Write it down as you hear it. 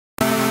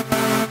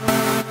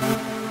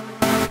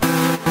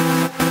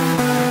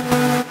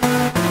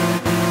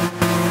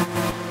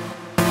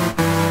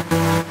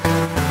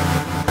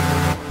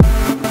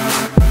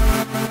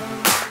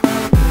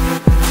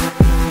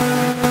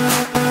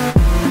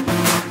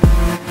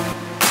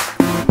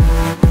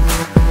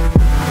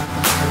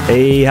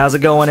Hey, how's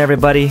it going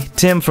everybody?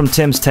 Tim from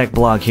Tim's Tech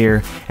Blog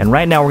here, and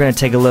right now we're going to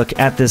take a look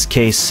at this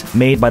case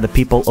made by the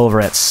people over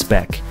at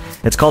Speck.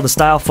 It's called the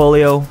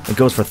StyleFolio. It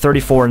goes for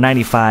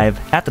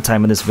 $34.95 at the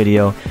time of this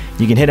video.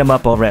 You can hit them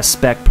up over at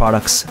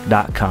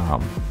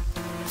speckproducts.com.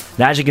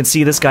 Now, as you can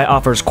see, this guy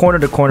offers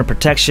corner-to-corner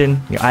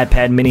protection. Your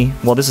iPad mini,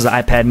 well, this is an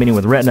iPad mini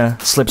with Retina,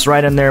 slips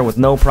right in there with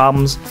no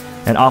problems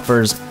and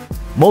offers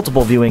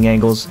multiple viewing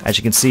angles. As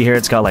you can see here,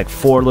 it's got like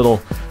 4 little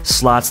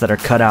slots that are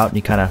cut out, and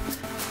you kind of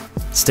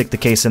stick the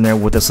case in there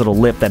with this little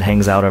lip that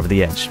hangs out over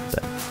the edge.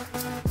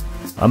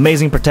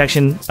 Amazing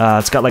protection.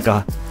 It's like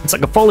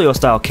a folio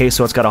style case,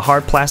 so it's got a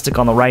hard plastic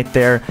on the right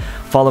there,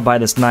 followed by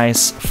this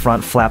nice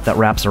front flap that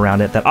wraps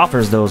around it that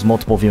offers those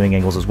multiple viewing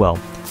angles as well.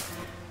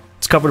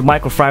 It's covered with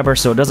microfiber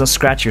so it doesn't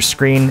scratch your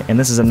screen, and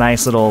this is a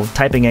nice little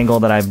typing angle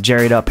that I've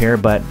jerried up here,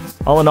 but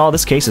all in all,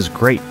 this case is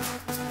great.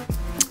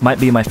 Might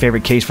be my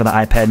favorite case for the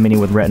iPad mini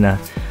with Retina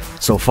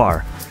so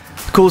far.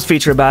 The coolest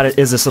feature about it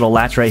is this little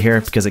latch right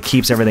here, because it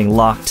keeps everything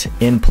locked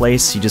in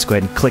place. You just go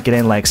ahead and click it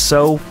in like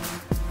so,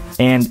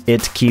 and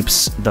it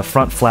keeps the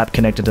front flap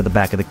connected to the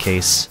back of the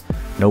case.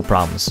 No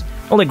problems.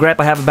 Only gripe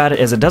I have about it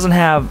is it doesn't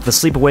have the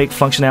sleep-awake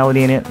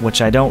functionality in it,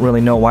 which I don't really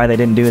know why they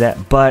didn't do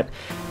that, but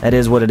that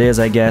is what it is,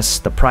 I guess.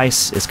 The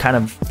price is kind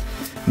of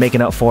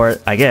making up for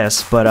it, I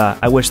guess, but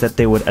I wish that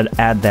they would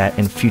add that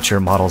in future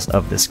models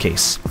of this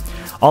case.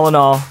 All in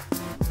all,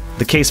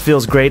 the case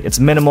feels great. It's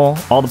minimal.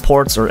 All the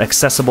ports are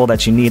accessible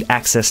that you need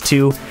access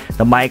to.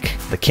 The mic,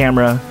 the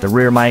camera, the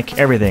rear mic,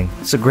 everything.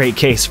 It's a great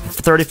case.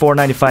 For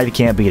 $34.95, you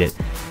can't beat it.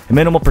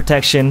 Minimal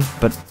protection,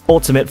 but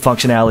ultimate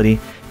functionality.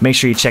 Make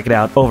sure you check it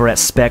out over at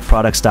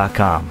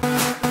speckproducts.com.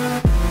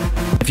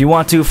 If you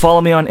want to,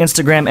 follow me on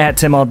Instagram at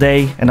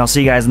TimAllDay, and I'll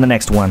see you guys in the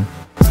next one.